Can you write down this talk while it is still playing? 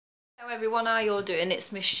Hello everyone, how you all doing?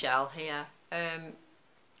 It's Michelle here.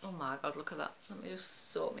 Oh my god, look at that. Let me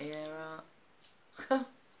just sort my hair out.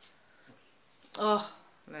 Oh,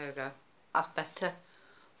 there we go. That's better.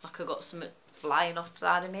 Like I got something flying off the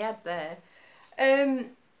side of my head there.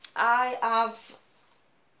 I have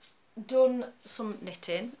done some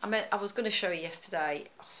knitting. I was going to show you yesterday.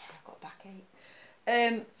 Oh, sorry, I've got a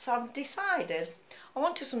backache. So I've decided I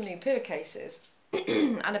wanted some new pillowcases.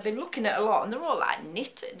 And I've been looking at a lot, and they're all like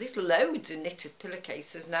knitted. There's loads of knitted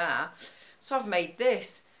pillowcases now. So I've made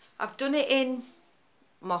this. I've done it in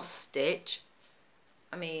moss stitch.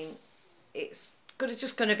 I mean, it's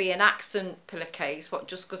just going to be an accent pillowcase. What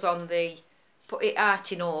just goes on the, put it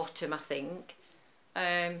out in autumn, I think.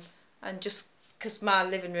 And just because my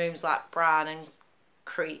living room's like brown and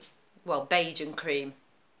cream, well, beige and cream.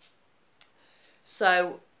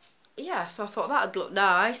 So yeah, so I thought that'd look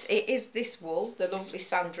nice. It is this wool. The lovely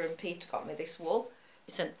Sandra and Peter got me this wool.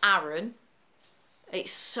 It's an Aran.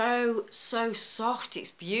 It's so soft.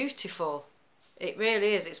 It's beautiful. It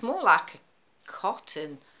really is. It's more like a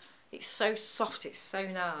cotton. It's so soft. It's so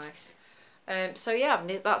nice. So yeah,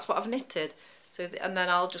 that's what I've knitted. So and then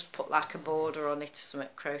I'll just put like a border on it or something,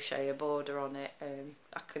 crochet a border on it.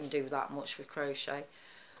 I can do that much with crochet.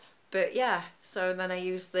 But yeah, so then I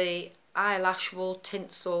use the eyelash wool,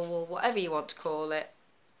 tinsel wool, whatever you want to call it.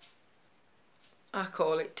 I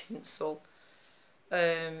call it tinsel.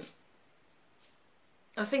 I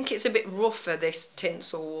think it's a bit rougher, this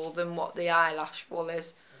tinsel wool, than what the eyelash wool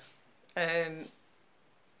is.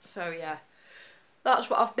 So yeah, that's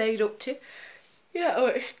what I've made up to. Yeah, oh,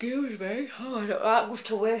 excuse me. Oh, I don't like going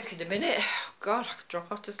to work in a minute. God, I could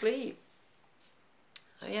drop off to sleep.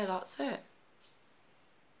 So yeah, that's it.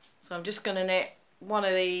 So I'm just going to knit one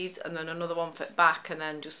of these and then another one for the back, and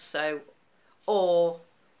then just sew, or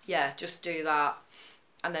yeah, just do that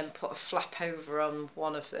and then put a flap over on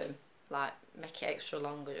one of them, like make it extra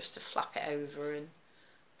longer just to flap it over,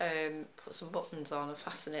 and put some buttons on and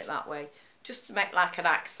fasten it that way, just to make like an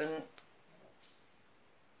accent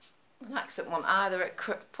one, either at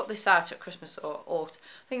put this out at Christmas or autumn.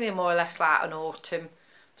 I think they're more or less like an autumn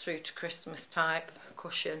through to Christmas type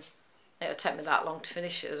cushion. It'll take me that long to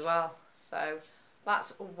finish it as well. So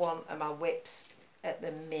that's one of my WIPS at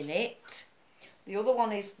the minute. The other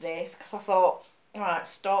one is this, because I thought, alright,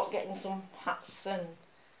 start getting some hats. And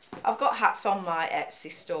I've got hats on my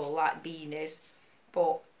Etsy store, like beanies,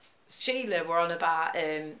 but Sheila were on about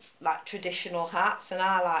like traditional hats, and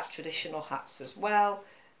I like traditional hats as well.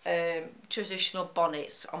 Traditional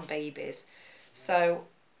bonnets on babies. So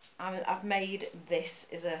I've made this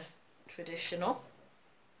as a traditional.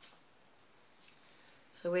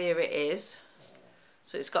 So here it is.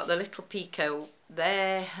 So it's got the little picot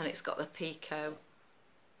there, and it's got the picot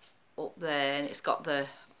up there, and it's got the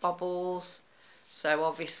bobbles. So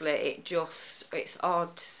obviously it's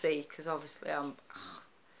hard to see because obviously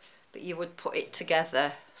but you would put it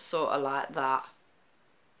together sort of like that.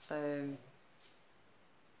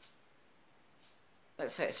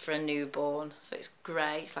 Let's say it's for a newborn. So it's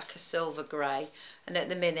grey, it's like a silver grey. And at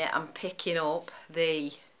the minute I'm picking up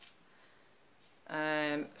the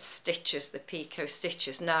stitches, the picot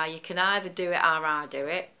stitches. Now you can either do it how I do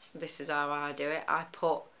it. This is how I do it. I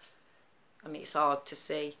mean, it's hard to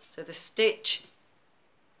see. So the stitch,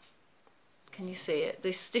 can you see it?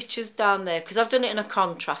 The stitches down there, because I've done it in a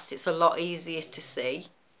contrast, it's a lot easier to see.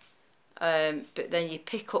 But then you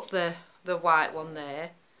pick up the white one there,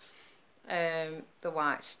 the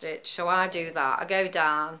white stitch. So I do that. I go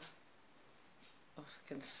down. If I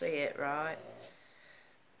can see it right.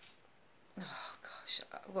 Oh gosh,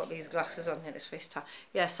 I've got these glasses on here this first time.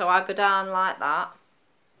 Yeah, so I go down like that,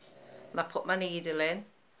 and I put my needle in,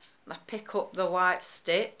 and I pick up the white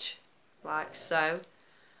stitch, like so.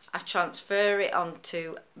 I transfer it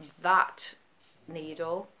onto that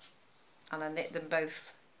needle, and I knit them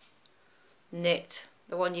both. Knit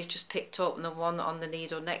the one you've just picked up and the one on the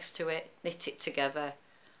needle next to it, knit it together,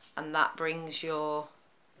 and that brings your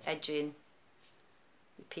edging,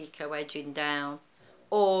 your picot edging down.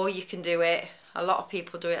 Or you can do it, a lot of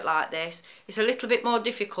people do it like this. It's a little bit more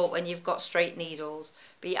difficult when you've got straight needles,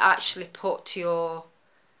 but you actually put your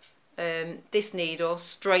this needle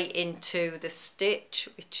straight into the stitch,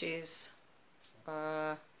 which is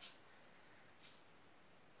I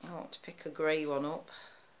want to pick a grey one up.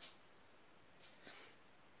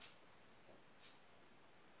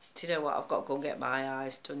 Do you know what, I've got to go and get my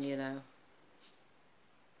eyes done, you know.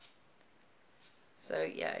 So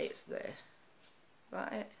yeah, it's there. Is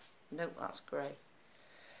that it? Nope, that's grey.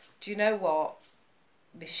 Do you know what,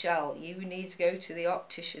 Michelle, you need to go to the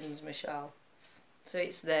opticians, Michelle. So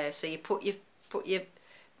it's there. So you put your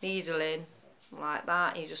needle in, like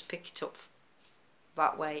that. You just pick it up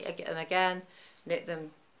that way and again, knit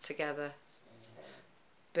them together.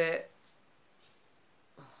 But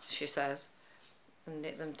she says, and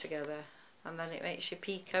knit them together, and then it makes your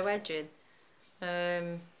picot edging.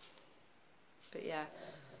 But yeah,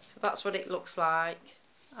 so that's what it looks like,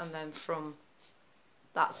 and then from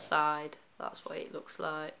that side, that's what it looks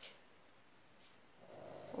like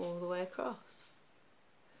all the way across.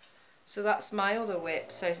 So that's my other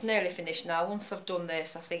WIP. So it's nearly finished now. Once I've done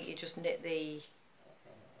this, I think you just knit the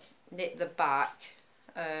back,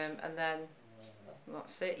 and then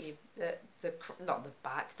that's it. You not the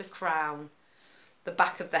back, the crown, the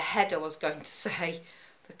back of the head. I was going to say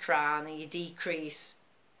the crown, and you decrease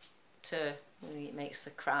to it makes the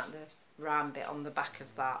crown, the round bit on the back of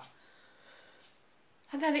that.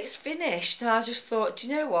 And then it's finished. And I just thought, do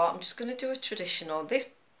you know what? I'm just going to do a traditional. This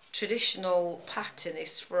traditional pattern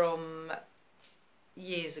is from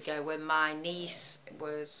years ago when my niece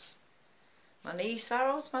was,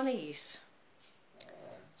 how old's my niece?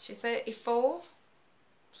 She's 34,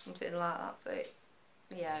 something like that.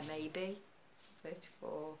 Yeah, maybe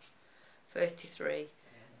 34, 33.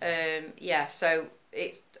 Yeah, so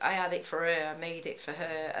I had it for her. I made it for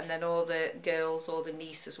her, and then all the girls, all the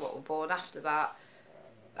nieces what were born after that,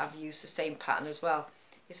 I've used the same pattern as well.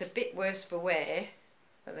 It's a bit worse for wear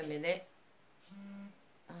at the minute.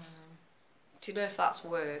 Do you know if that's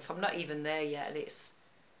work? I'm not even there yet, and it's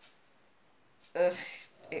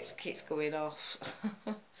going off.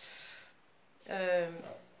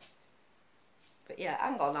 But yeah,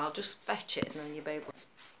 hang on, I'll just fetch it and then you'll be able.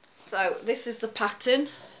 So this is the pattern,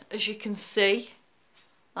 as you can see.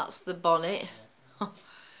 That's the bonnet.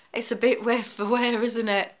 It's a bit worse for wear, isn't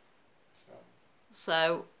it?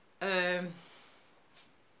 So, but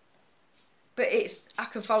I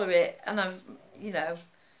can follow it, and you know,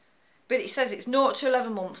 but it says it's 0 to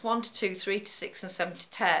 11 months, 1 to 2, 3 to 6 and 7 to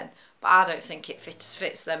 10, but I don't think it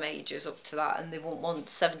fits them ages up to that, and they won't want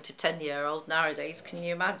 7 to 10-year-old nowadays, can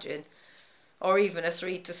you imagine? Or even a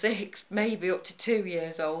 3 to 6, maybe up to 2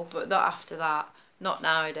 years old, but not after that, not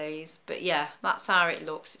nowadays. But yeah, that's how it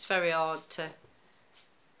looks. It's very hard to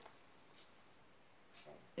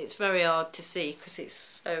see because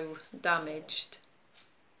it's so damaged,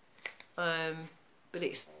 but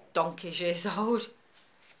it's donkey's years old.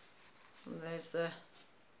 And there's the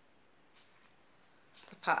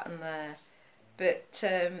pattern there. But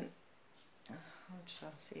I'm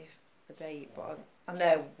trying to see the date, but I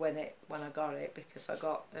know when I got it, because I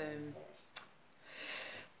got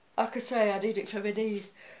like I say, I did it for my niece.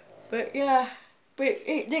 But yeah, but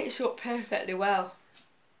it knits up perfectly well.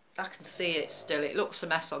 I can see it still. It looks a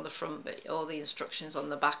mess on the front, but all the instructions on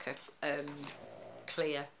the back are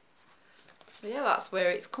clear. But yeah, that's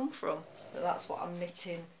where it's come from. But that's what I'm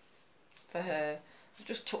knitting for her. I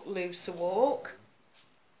just took Luce a walk.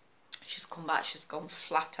 She's come back, she's gone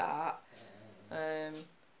flat out. And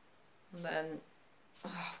then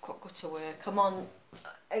I've got to go to work. I'm on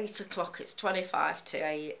 8 o'clock, it's 25 to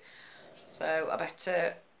 8. So I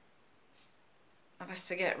better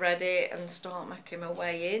get ready and start making my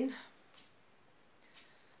way in.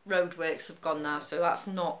 Roadworks have gone now, so that's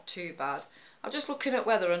not too bad. I'm just looking at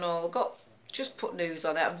weather and all. Just put news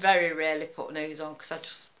on it. I very rarely put news on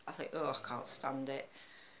because I think, oh, I can't stand it.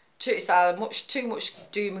 It's either too much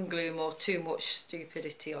doom and gloom or too much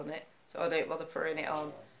stupidity on it, so I don't bother putting it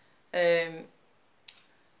on.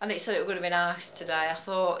 And it said it was going to be nice today. I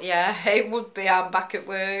thought, yeah, it would be. I'm back at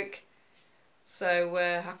work, so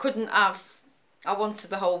I couldn't have. I wanted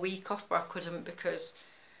the whole week off, but I couldn't because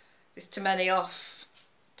there's too many off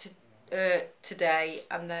today,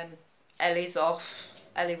 and then Ellie's off.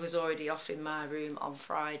 Ellie was already off in my room on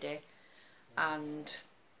Friday, and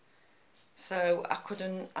so I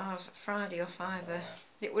couldn't have Friday off either.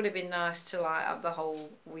 It would have been nice to like have the whole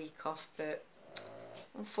week off, but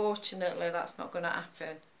unfortunately that's not going to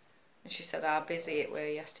happen. And she said how busy it were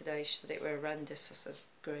yesterday. She said it were horrendous. I said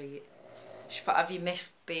great. She put, have you missed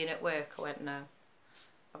being at work? I went, no,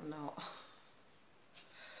 I've not.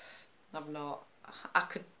 I've not.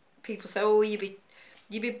 People say, oh, you'd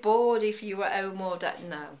be bored if you were at home all day.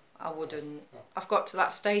 No, I wouldn't. I've got to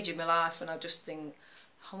that stage in my life and I just think,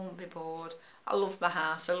 I won't be bored. I love my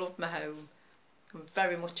house, I love my home. I'm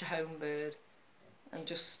very much a home bird. And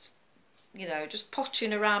just, you know, just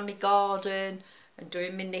pottering around my garden and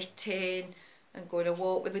doing my knitting and going a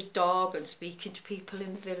walk with the dog and speaking to people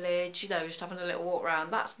in the village, you know, just having a little walk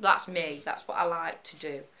around. That's me. That's what I like to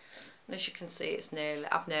do. And as you can see,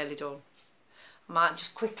 I've nearly done. I might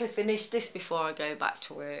just quickly finish this before I go back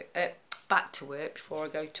to work. Before I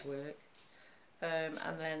go to work,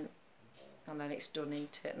 and then it's done,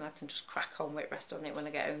 ain't it? And I can just crack on with the rest on it when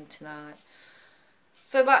I get home tonight.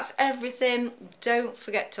 So that's everything. Don't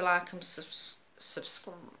forget to like and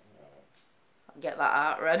subscribe. Get that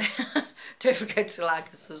out ready. Don't forget to like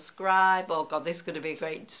and subscribe. Oh God, this is going to be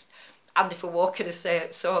great. Andy for Walker to say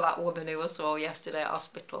saw that woman who I saw yesterday at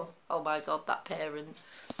hospital. Oh my God, that parent.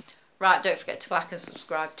 Right, don't forget to like and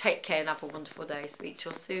subscribe. Take care and have a wonderful day. Speak to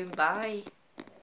you soon. Bye.